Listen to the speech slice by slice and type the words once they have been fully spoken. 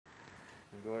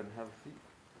Go ahead and have a seat.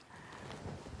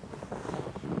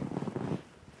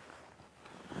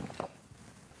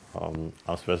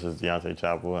 I'm Specialist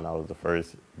Chappel, and I was the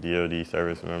first DoD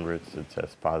service member to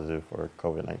test positive for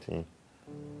COVID-19.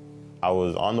 I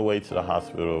was on the way to the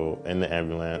hospital in the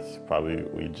ambulance. Probably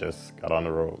we just got on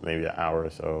the road, maybe an hour or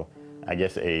so. I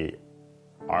guess a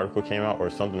article came out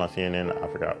or something on CNN. I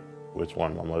forgot which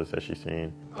one my mother said she's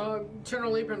seen.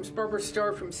 General Abrams, Barbara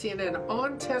Starr from CNN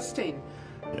on testing.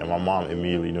 Yeah, my mom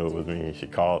immediately knew it was me. She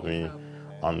called me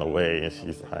on the way and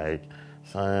she's like,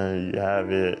 "Son, you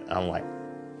have it." I'm like,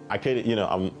 I couldn't,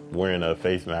 I'm wearing a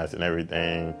face mask and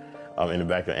everything in the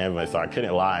back of the ambulance, so I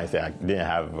couldn't lie and say I didn't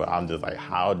have it. I'm just like,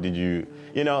 how did you,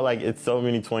 it's so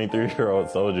many 23-year-old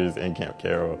soldiers in Camp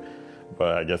Carroll,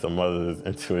 but I guess a mother's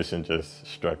intuition just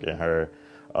struck in her.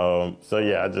 So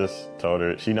yeah, I just told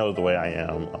her, she knows the way I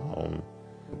am,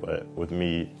 but with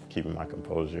me keeping my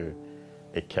composure,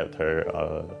 it kept her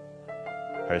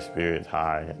spirits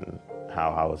high and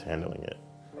how I was handling it.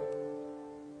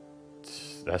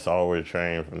 That's all we're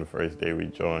trained from the first day we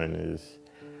joined is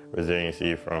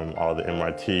resiliency from all the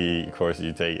MRT courses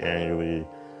you take annually.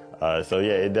 So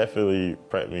yeah, it definitely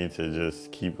prepped me to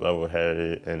just keep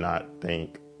level-headed and not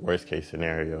think worst case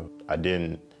scenario. I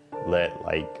didn't let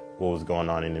what was going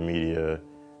on in the media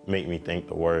make me think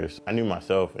the worst. I knew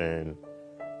myself, and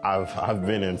I've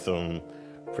been in some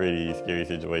pretty scary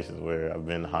situations where I've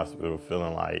been in the hospital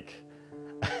feeling like,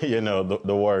 the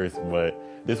worst, but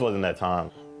this wasn't that time.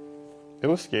 It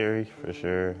was scary for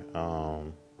sure.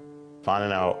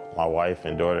 Finding out my wife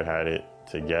and daughter had it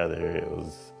together,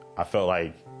 I felt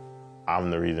like I'm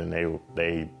the reason they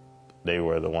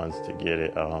were the ones to get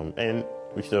it. And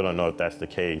we still don't know if that's the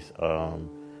case,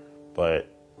 but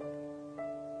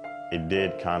it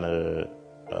did kind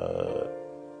of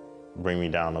bring me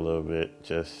down a little bit,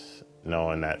 just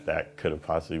knowing that could have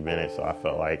possibly been it. So I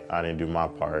felt like I didn't do my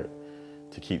part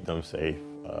to keep them safe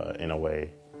in a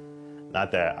way.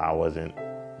 Not that I wasn't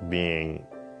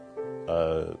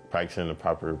practicing the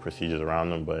proper procedures around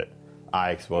them, but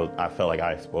I felt like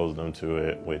I exposed them to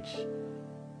it, which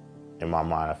in my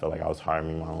mind, I felt like I was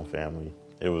harming my own family.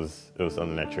 It was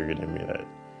something that triggered in me that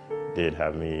did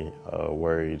have me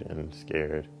worried and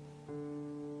scared.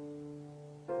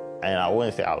 And I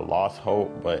wouldn't say I lost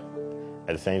hope, but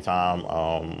at the same time,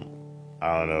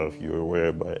 I don't know if you were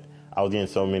aware, but I was getting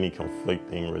so many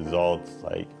conflicting results.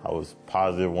 Like, I was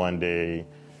positive one day,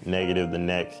 negative the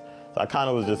next. So I kind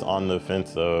of was just on the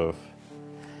fence of,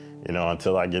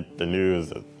 until I get the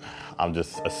news, I'm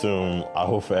just assume I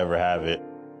will forever have it.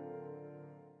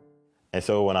 And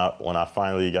so when I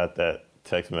finally got that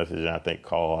text message, and I think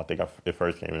it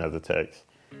first came in as a text,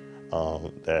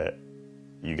 that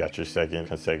you got your second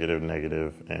consecutive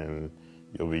negative and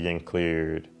you'll be getting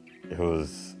cleared, it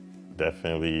was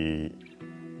definitely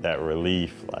that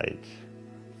relief,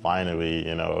 finally,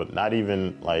 not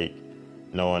even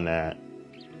knowing that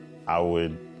I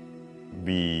would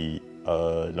be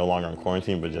no longer in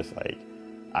quarantine, but just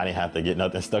I didn't have to get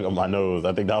nothing stuck up my nose.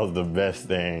 I think that was the best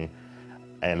thing.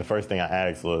 And the first thing I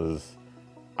asked was,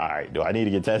 all right, do I need to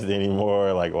get tested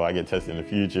anymore? Will I get tested in the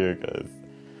future? Because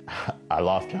I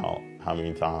lost count how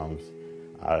many times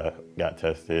I got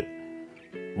tested.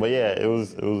 But yeah, it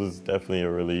was definitely a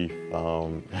relief.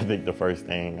 I think the first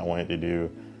thing I wanted to do,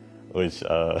 which it's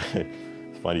a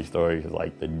funny story,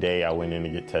 because the day I went in to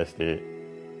get tested,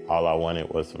 all I wanted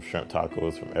was some shrimp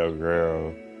tacos from El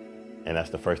Guerrero, and that's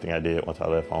the first thing I did once I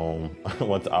left home.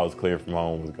 Once I was cleared from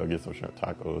home, was go get some shrimp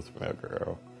tacos from El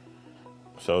Guerrero.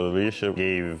 So the leadership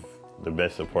gave the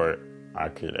best support I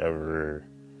could ever,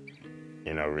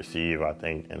 receive, I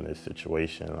think, in this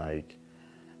situation.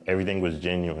 Everything was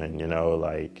genuine,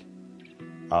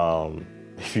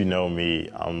 if you know me,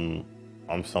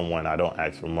 I'm someone, I don't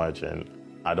ask for much, and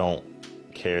I don't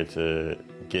care to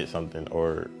get something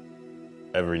or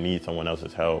ever need someone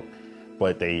else's help.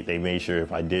 But they made sure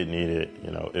if I did need it,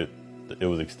 it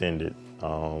was extended.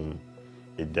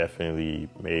 It definitely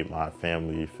made my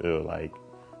family feel like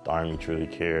the Army truly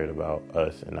cared about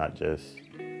us and not just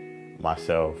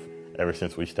myself. Ever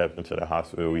since we stepped into the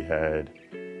hospital, we had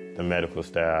the medical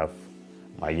staff,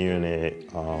 my unit,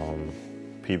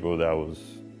 people that was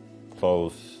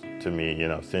close to me,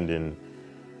 sending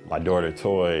my daughter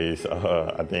toys.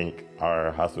 I think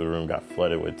our hospital room got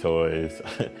flooded with toys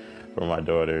for my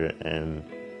daughter, and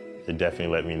it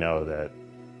definitely let me know that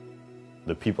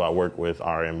the people I work with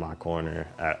are in my corner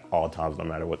at all times, no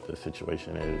matter what the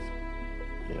situation is.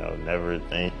 Never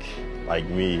think like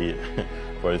me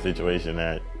for a situation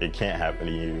that it can't happen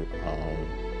to you.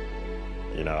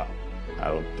 I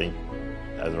don't think,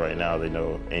 as of right now, they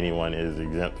know anyone is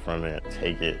exempt from it.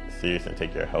 Take it serious and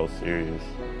take your health serious.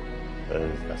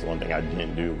 because that's one thing I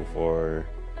didn't do before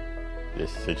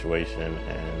this situation,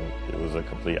 and it was a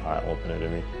complete eye-opener to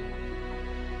me.